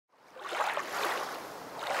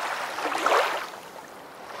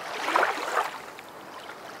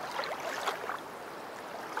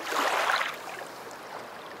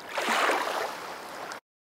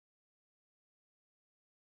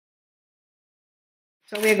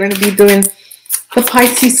So we're going to be doing the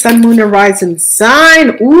Pisces Sun, Moon, and Rising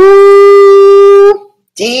sign. Ooh,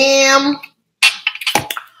 damn.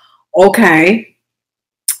 Okay.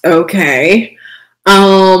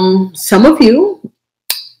 Some of you,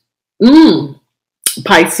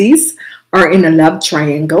 Pisces, are in a love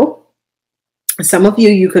triangle. Some of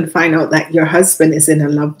you could find out that your husband is in a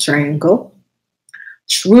love triangle.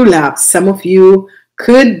 True love. Some of you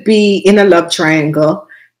could be in a love triangle,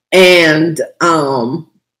 and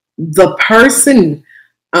the person,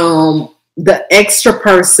 the extra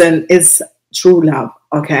person is true love.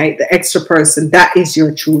 Okay, the extra person, that is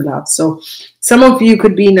your true love. So some of you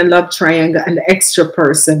could be in a love triangle, and the extra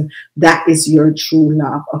person, that is your true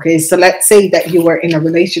love. Okay, so let's say that you were in a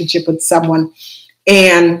relationship with someone,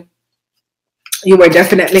 and you were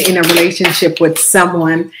definitely in a relationship with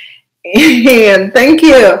someone, and thank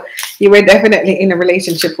you. You were definitely in a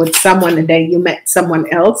relationship with someone, and then you met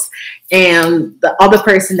someone else, and the other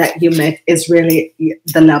person that you met is really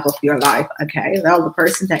the love of your life. Okay, the other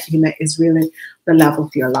person that you met is really the love of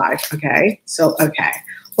your life. Okay, so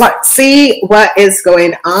let's see what is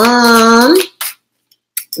going on.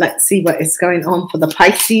 Let's see what is going on for the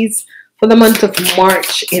Pisces for the month of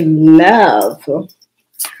March in love.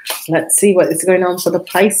 Let's see what is going on for the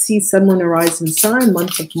Pisces Sun, Moon, and Rising sign,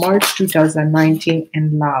 month of March 2019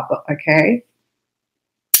 in love. Okay.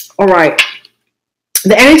 All right.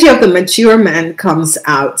 The energy of the mature man comes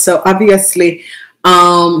out. So obviously,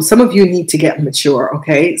 some of you need to get mature.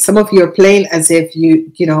 Okay. Some of you are playing as if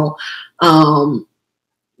you know,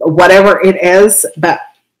 whatever it is, but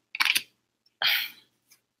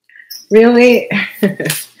really,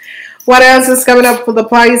 what else is coming up for the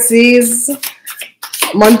Pisces?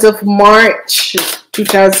 Month of March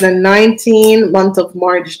 2019, month of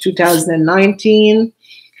March 2019.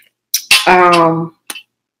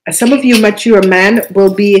 Some of you mature men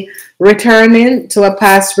will be returning to a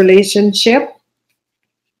past relationship.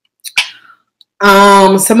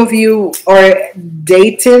 Some of you are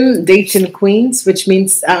dating queens, which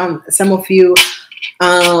means some of you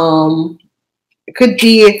could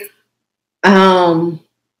be dating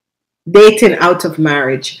out of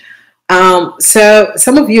marriage. So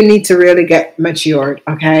some of you need to really get matured,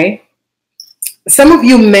 okay? Some of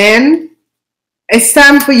you men, it's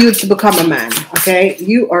time for you to become a man, okay?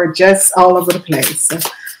 You are just all over the place.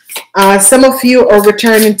 Some of you are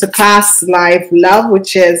returning to past life love,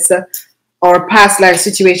 which is or past life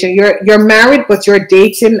situation. You're married, but you're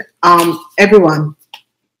dating everyone.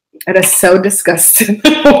 That is so disgusting.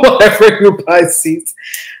 Whatever you Pisces.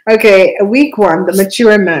 Okay, week one, the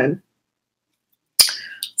mature man.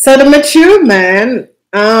 So the mature man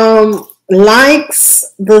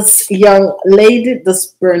likes this young lady, this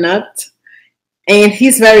brunette, and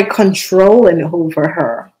he's very controlling over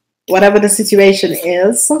her. Whatever the situation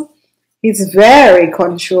is, he's very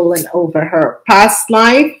controlling over her. Past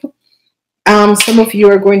life, some of you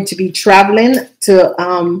are going to be traveling to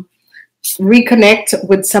reconnect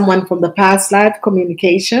with someone from the past life,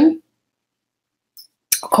 communication,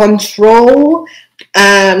 control.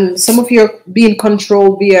 Some of you are being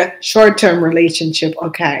controlled via short-term relationship.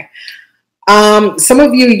 Okay. Some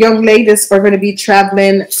of you young ladies are going to be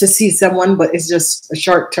traveling to see someone, but it's just a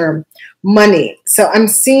short-term money. So I'm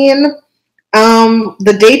seeing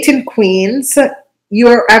the dating queens,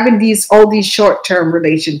 you're having all these short-term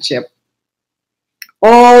relationship.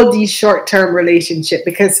 All these short-term relationship,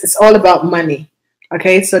 because it's all about money.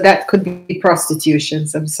 Okay, so that could be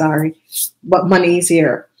prostitutions. I'm sorry, but money is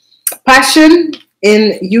here. Passion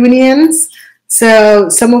in unions. So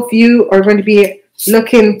some of you are going to be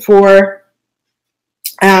looking for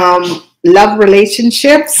love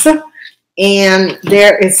relationships, and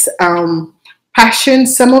there is passion.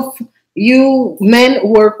 Some of you men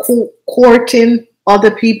who are courting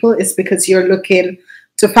other people is because you're looking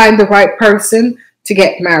to find the right person to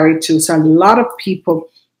get married to. So a lot of people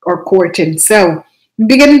are courting. So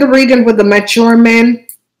beginning the reading with the mature men.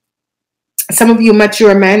 Some of you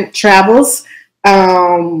mature men travels,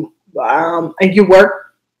 and you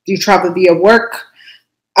work, you travel via work,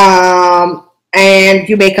 and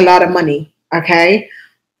you make a lot of money. Okay,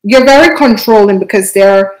 you're very controlling because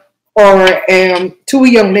there are two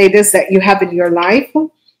young ladies that you have in your life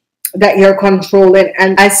that you're controlling.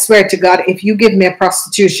 And I swear to God, if you give me a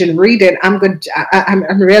prostitution reading, I'm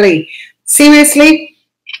really seriously.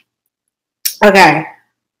 Okay.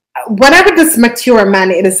 Whatever this mature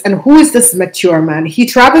man is, and who is this mature man? He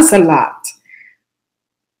travels a lot,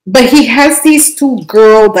 but he has these two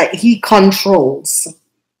girls that he controls,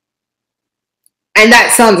 and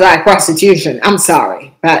that sounds like prostitution. I'm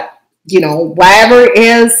sorry, but you know, whatever it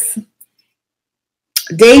is,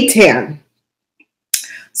 dating.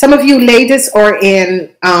 Some of you ladies are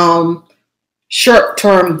in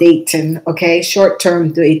short-term dating, okay?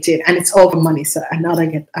 Short-term dating, and it's all for money. So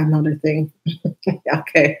another thing.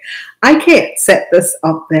 Okay, I can't set this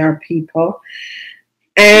up there, people.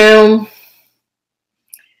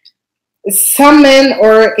 Some men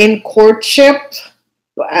are in courtship,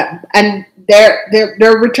 and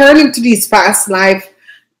they're returning to these past life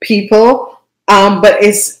people, but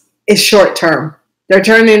it's short term.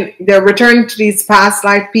 They're returning to these past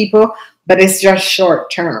life people, but it's just short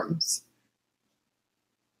terms.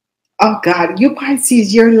 Oh God, you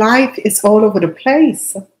Pisces, your life is all over the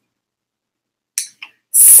place.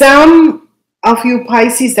 Some of you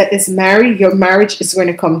Pisces that is married, your marriage is going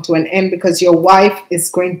to come to an end because your wife is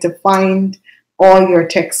going to find all your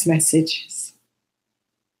text messages.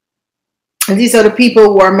 And these are the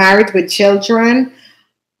people who are married with children.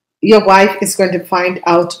 Your wife is going to find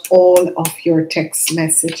out all of your text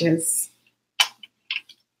messages.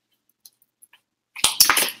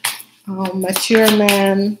 Mature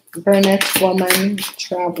man, brunette woman,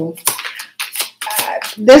 travel.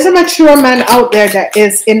 There's a mature man out there that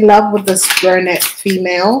is in love with this brunette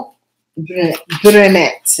female.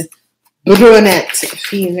 Brunette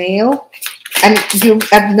female. And you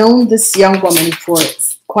have known this young woman from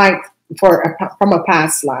a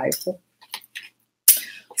past life.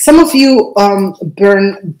 Some of you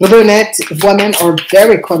brunette women are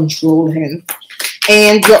very controlling.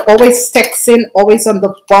 And you're always texting, always on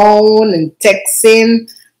the phone and texting,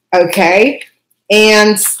 okay?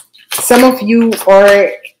 And some of you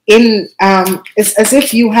are in, it's as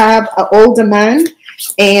if you have an older man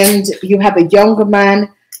and you have a younger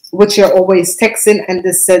man, which you're always texting, and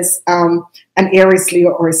this says an Aries,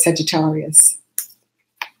 Leo, or a Sagittarius.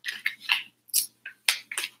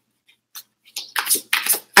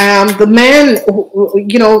 The man,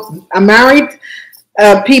 you know, a married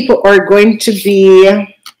people are going to be,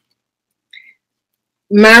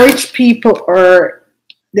 marriage people are,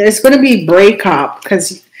 there's going to be breakup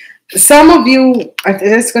because some of you,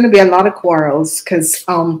 there's going to be a lot of quarrels because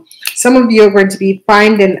some of you are going to be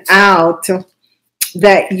finding out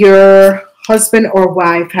that your husband or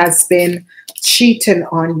wife has been cheating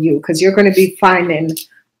on you because you're going to be finding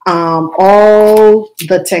all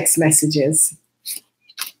the text messages.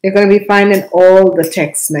 You're going to be finding all the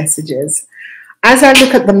text messages. As I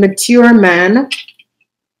look at the mature man,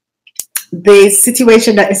 the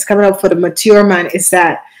situation that is coming up for the mature man is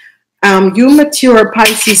that you mature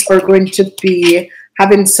Pisces are going to be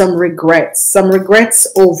having some regrets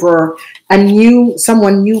over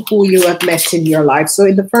someone new who you have met in your life. So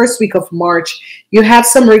in the first week of March, you have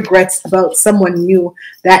some regrets about someone new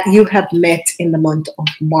that you have met in the month of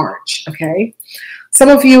March, okay? Some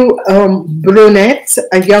of you brunettes,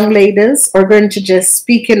 young ladies, are going to just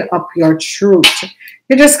speaking up your truth.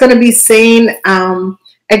 You're just going to be saying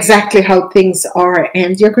exactly how things are,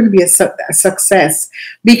 and you're going to be a success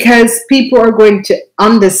because people are going to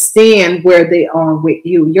understand where they are with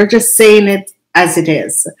you. You're just saying it as it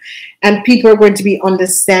is, and people are going to be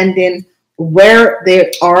understanding where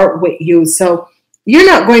they are with you. So you're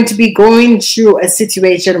not going to be going through a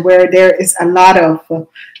situation where there is a lot of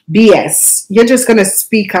BS. You're just going to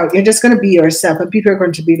speak out. You're just going to be yourself, and people are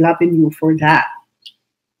going to be loving you for that.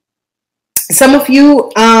 Some of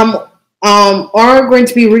you are going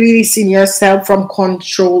to be releasing yourself from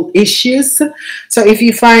control issues. So if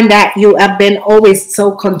you find that you have been always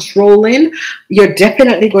so controlling, you're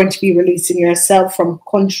definitely going to be releasing yourself from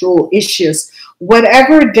control issues.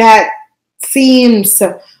 Whatever that seems,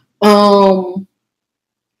 and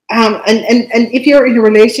if you're in a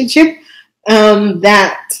relationship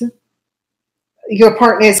that your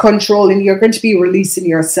partner is controlling, you're going to be releasing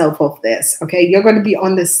yourself of this, okay? You're going to be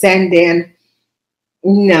understanding,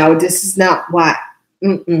 no, this is not what,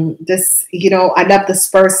 this, you know, I love this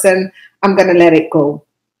person, I'm going to let it go,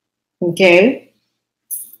 okay?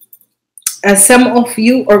 Some of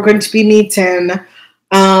you are going to be meeting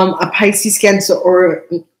a Pisces, Cancer, or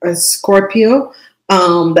a Scorpio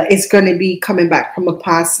that is going to be coming back from a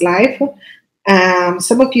past life.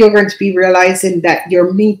 Some of you are going to be realizing that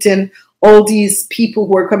you're meeting all these people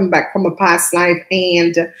who are coming back from a past life,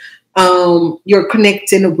 and you're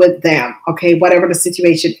connecting with them, okay? Whatever the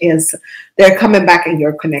situation is, they're coming back and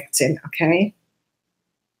you're connecting, okay?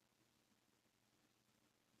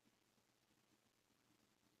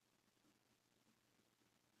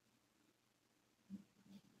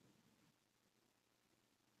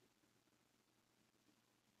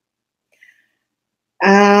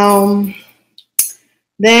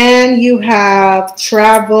 Then you have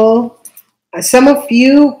travel. Some of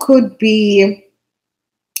you could be,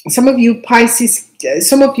 some of you Pisces,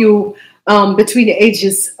 some of you between the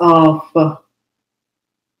ages of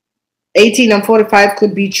 18 and 45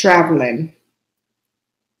 could be traveling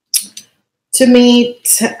to meet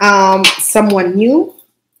someone new.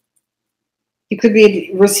 You could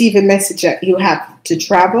be receiving a message that you have to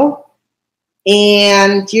travel.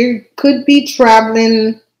 And you could be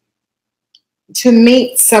traveling to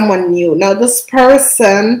meet someone new. Now, this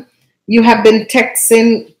person, you have been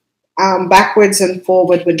texting backwards and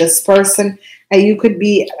forward with this person, and you could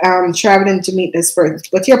be traveling to meet this person,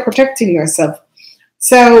 but you're protecting yourself.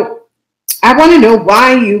 So I want to know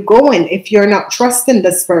why you're going. If you're not trusting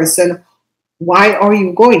this person, why are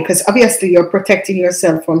you going? Because obviously you're protecting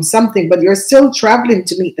yourself from something, but you're still traveling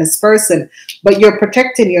to meet this person, but you're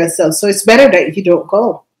protecting yourself. So it's better that you don't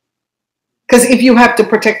go. Because if you have to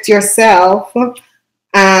protect yourself,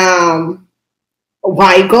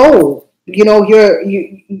 why go? You know,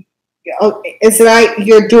 it's like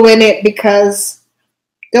you're doing it because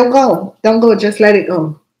don't go. Don't go. Just let it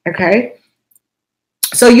go. Okay.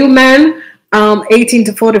 So you men, 18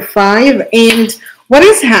 to 45, and what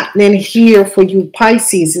is happening here for you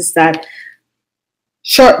Pisces is that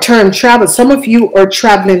short-term travel. Some of you are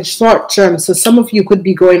traveling short-term. So some of you could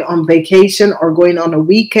be going on vacation or going on a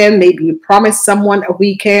weekend. Maybe you promised someone a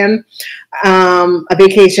weekend, a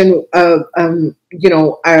vacation, you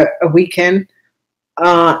know, a weekend.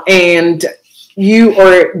 And you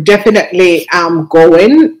are definitely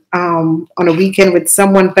going on a weekend with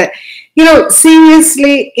someone. But, you know,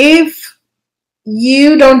 seriously, if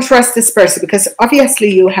you don't trust this person, because obviously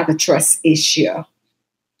you have a trust issue.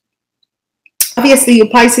 Obviously, you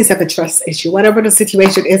Pisces have a trust issue. Whatever the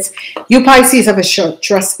situation is, you Pisces have a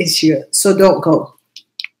trust issue. So don't go.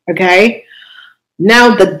 Okay?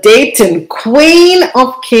 Now, the dating Queen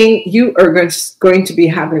of King, you are going to be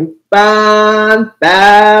having fun,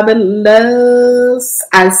 fabulous.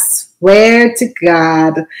 I swear to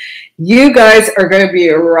God. You guys are going to be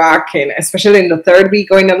rocking, especially in the third week,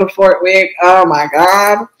 going into the fourth week. Oh, my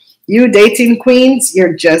God. You dating queens,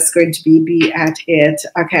 you're just going to be at it.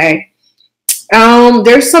 Okay?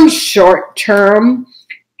 There's some short term,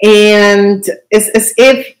 and it's as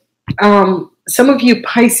if some of you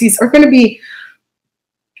Pisces are going to be,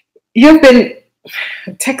 you've been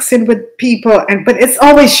texting with people, but it's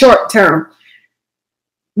always short term,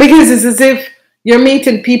 because it's as if you're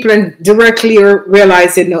meeting people and directly you're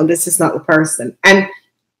realizing, no, this is not the person. And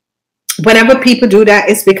whenever people do that,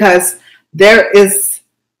 it's because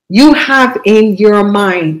you have in your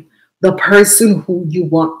mind the person who you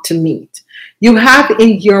want to meet. You have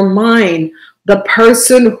in your mind the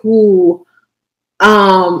person who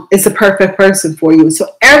is the perfect person for you.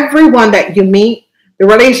 So everyone that you meet, the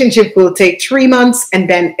relationship will take 3 months and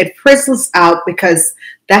then it fizzles out because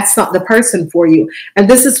that's not the person for you. And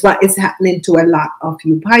this is what is happening to a lot of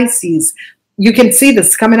you Pisces. You can see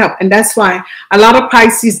this coming up. And that's why a lot of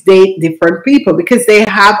Pisces date different people, because they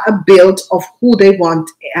have a build of who they want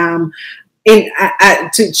to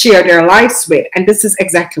share their lives with. And this is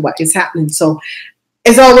exactly what is happening. So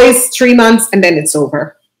it's always 3 months and then it's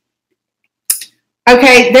over.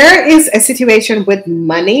 Okay, there is a situation with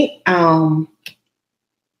money.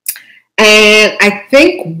 And I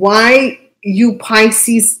think why you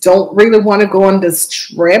Pisces don't really want to go on this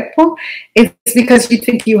trip is because you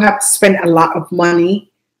think you have to spend a lot of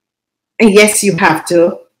money. And yes, you have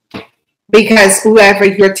to. Because whoever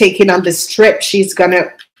you're taking on this trip, she's going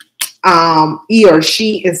to, he or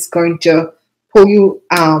she is going to pull you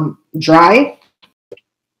dry.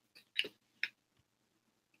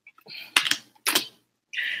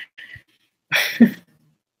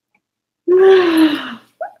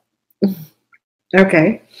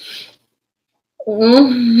 Okay.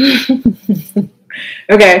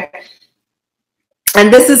 Okay.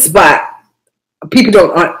 And this is what people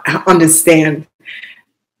don't understand.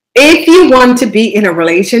 If you want to be in a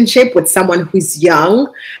relationship with someone who's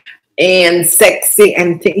young and sexy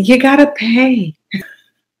and you gotta pay.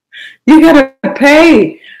 You gotta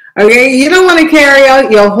pay. Okay, you don't want to carry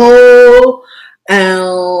out your whole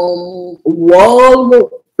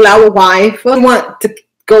wallflower wife. You want to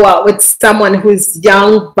go out with someone who's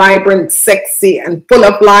young, vibrant, sexy, and full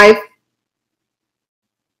of life.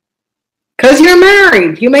 Because you're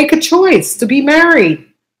married. You make a choice to be married.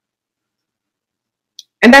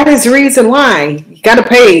 And that is the reason why you got to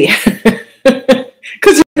pay.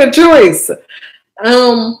 Because you have a choice.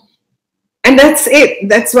 And that's it.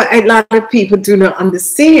 That's what a lot of people do not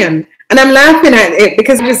understand. And I'm laughing at it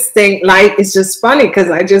because I just think life is just funny, because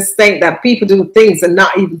I just think that people do things and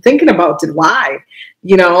not even thinking about it. Why?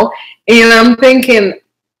 You know? And I'm thinking,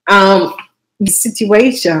 the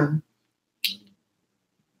situation.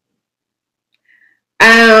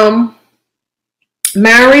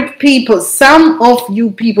 Married people, some of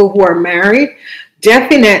you people who are married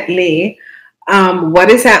definitely what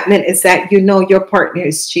is happening is that you know your partner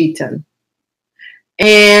is cheating.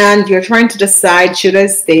 And you're trying to decide, should I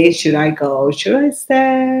stay? Should I go? Should I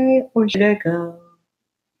stay or should I go?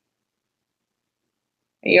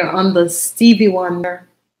 You're on the Stevie Wonder.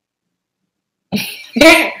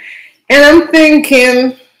 And I'm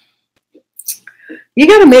thinking, you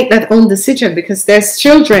got to make that own decision because there's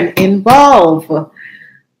children involved.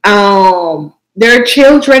 There are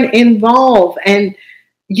children involved, and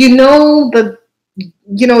the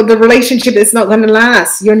relationship is not going to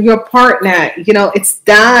last. You and your partner, it's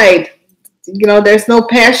died. There's no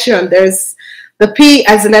passion. There's the P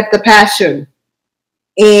has left the passion,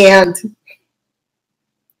 and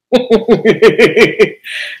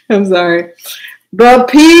I'm sorry. The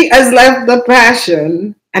P has left the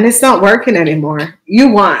passion and it's not working anymore. You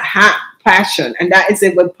want hot passion, and that is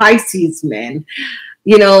it with Pisces men.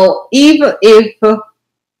 Even if a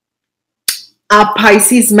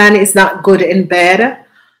Pisces man is not good in bed,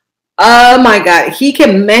 oh my God, he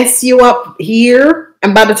can mess you up here.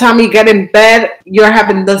 And by the time you get in bed, you're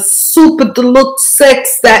having the super deluxe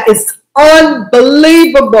sex that is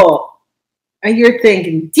unbelievable. And you're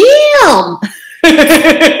thinking, damn.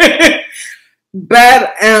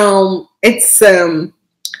 But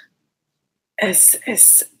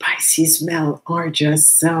it's Pisces men are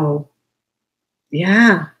just so,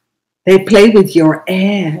 yeah, they play with your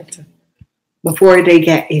head before they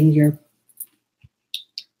get in your.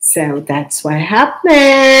 So that's what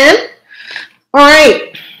happened. All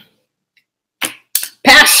right,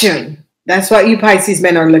 passion. That's what you Pisces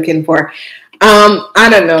men are looking for. I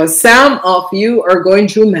don't know. Some of you are going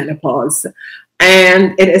through menopause,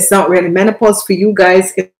 and it is not really menopause for you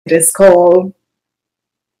guys. It is called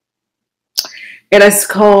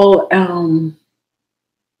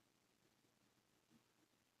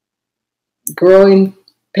growing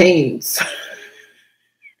pains.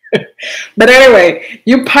 But anyway,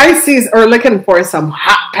 you Pisces are looking for some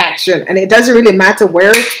hot passion, and it doesn't really matter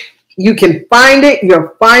where you can find it.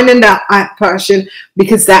 You're finding that hot passion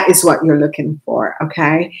because that is what you're looking for.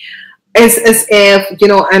 Okay, it's as if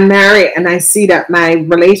I'm married and I see that my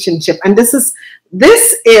relationship, and this is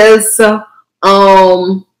the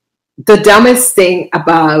dumbest thing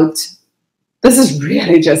about this is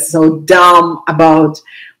really just so dumb about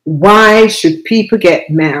why should people get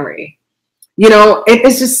married. It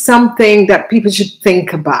is just something that people should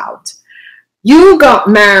think about. You got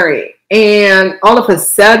married and all of a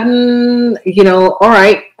sudden, all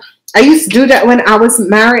right, I used to do that when I was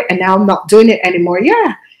married and now I'm not doing it anymore.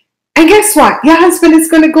 Yeah. And guess what? Your husband is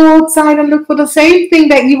going to go outside and look for the same thing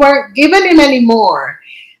that you weren't giving him anymore.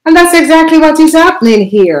 And that's exactly what is happening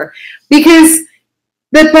here, because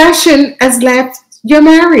the passion has left your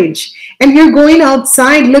marriage. And you're going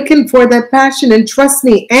outside looking for that passion. And trust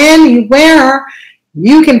me, anywhere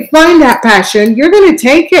you can find that passion, you're going to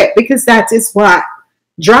take it because that is what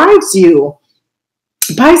drives you.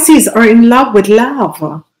 Pisces are in love with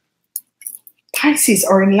love. Pisces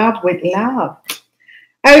are in love with love.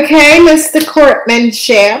 Okay, Mr.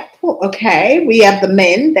 Courtmanship. Okay, we have the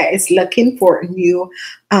men that is looking for a new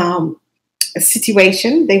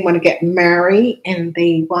situation. They want to get married and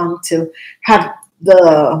they want to have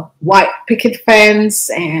the white picket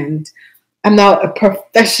fence, and I'm not a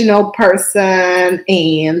professional person,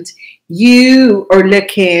 and you are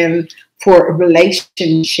looking for a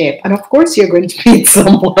relationship, and of course you're going to meet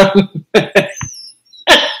someone.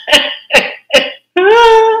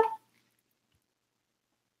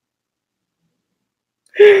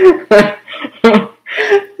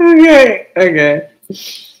 Okay.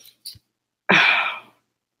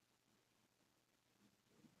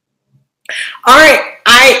 All right,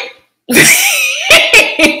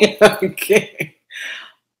 okay.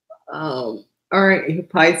 All right, you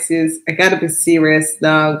Pisces, I gotta be serious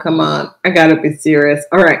now. Come on, I gotta be serious.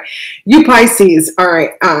 All right, you Pisces. All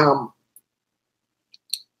right.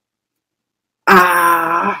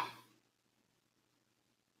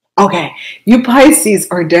 Okay, you Pisces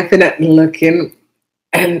are definitely looking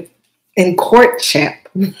and in courtship.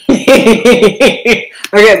 Okay,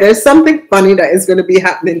 there's something funny that is going to be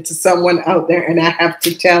happening to someone out there, and I have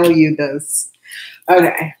to tell you this.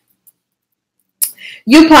 Okay,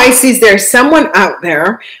 you Pisces, there's someone out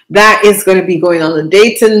there that is going to be going on a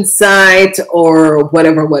dating site or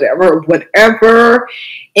whatever,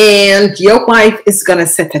 and your wife is going to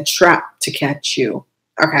set a trap to catch you.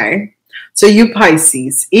 Okay, so you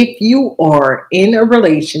Pisces, if you are in a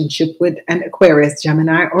relationship with an Aquarius,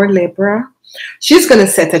 Gemini, or Libra, she's going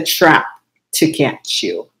to set a trap to catch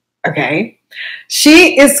you. Okay,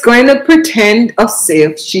 she is going to pretend as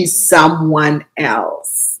if she's someone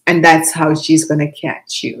else, and that's how she's going to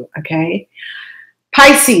catch you. Okay,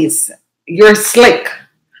 Pisces, you're slick,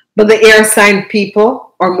 but the air sign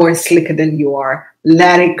people are more slicker than you are.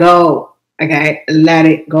 Let it go. Okay, let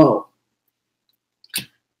it go.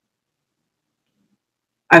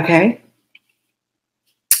 Okay,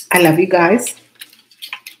 I love you guys.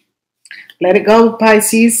 Let it go,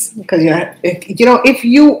 Pisces, because if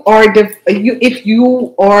you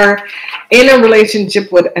are in a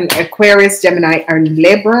relationship with an Aquarius, Gemini, or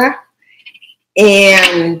Libra,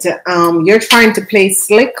 and you're trying to play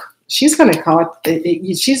slick, she's gonna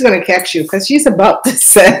catch you, because she's about to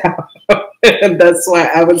sell. And that's why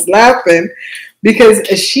I was laughing, because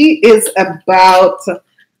she is about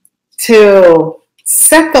to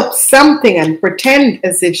set up something and pretend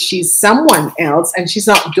as if she's someone else, and she's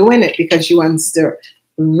not doing it because she wants to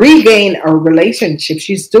regain a relationship.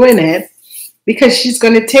 She's doing it because she's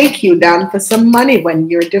going to take you down for some money when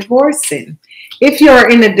you're divorcing. If you're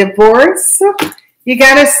in a divorce, you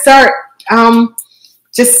got to start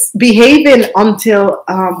just behaving until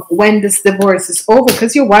when this divorce is over,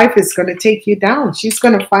 because your wife is going to take you down. She's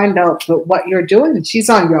going to find out what you're doing. She's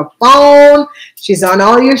on your phone. She's on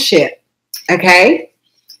all your shit. Okay,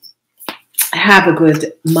 have a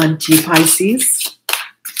good month, you Pisces.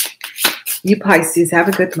 You Pisces, have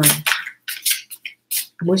a good month.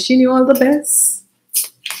 I'm wishing you all the best.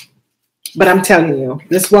 But I'm telling you,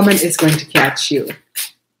 this woman is going to catch you,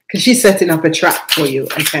 because she's setting up a trap for you,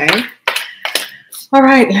 okay? All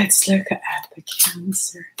right, let's look at the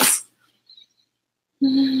Cancers.